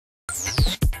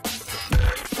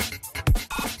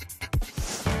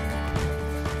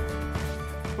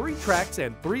Three tracts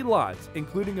and 3 lots,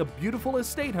 including a beautiful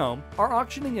estate home, are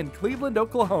auctioning in Cleveland,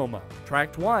 Oklahoma.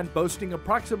 Tract 1, boasting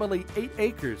approximately 8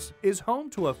 acres, is home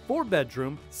to a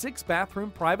 4-bedroom,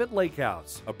 6-bathroom private lake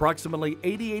house. Approximately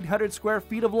 8,800 square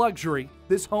feet of luxury,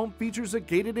 this home features a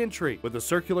gated entry with a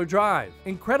circular drive,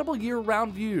 incredible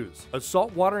year-round views, a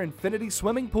saltwater infinity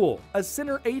swimming pool, a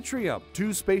center atrium,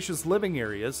 2 spacious living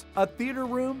areas, a theater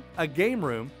room, a game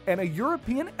room, and a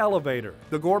European elevator.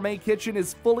 The gourmet kitchen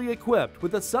is fully equipped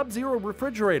with a sub-zero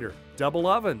refrigerator, double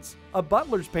ovens, a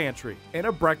butler's pantry, and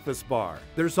a breakfast bar.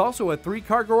 There's also a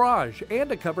 3-car garage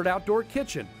and a covered outdoor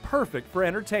kitchen, perfect for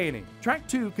entertaining. Tract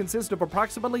 2 consists of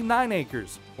approximately 9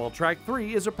 acres, while Tract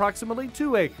 3 is approximately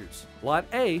 2 acres. Lot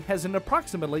A has an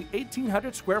approximately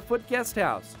 1,800 square foot guest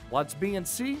house. Lots B and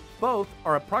C, both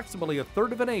are approximately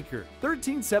 1/3 of an acre.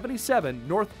 1377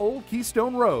 North Old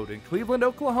Keystone Road in Cleveland,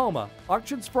 Oklahoma.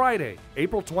 Auctions Friday,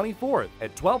 April 24th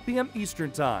at 12 p.m.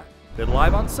 Eastern Time. Bid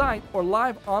live on site or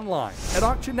live online at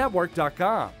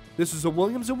auctionnetwork.com. This is a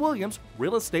Williams & Williams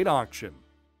real estate auction.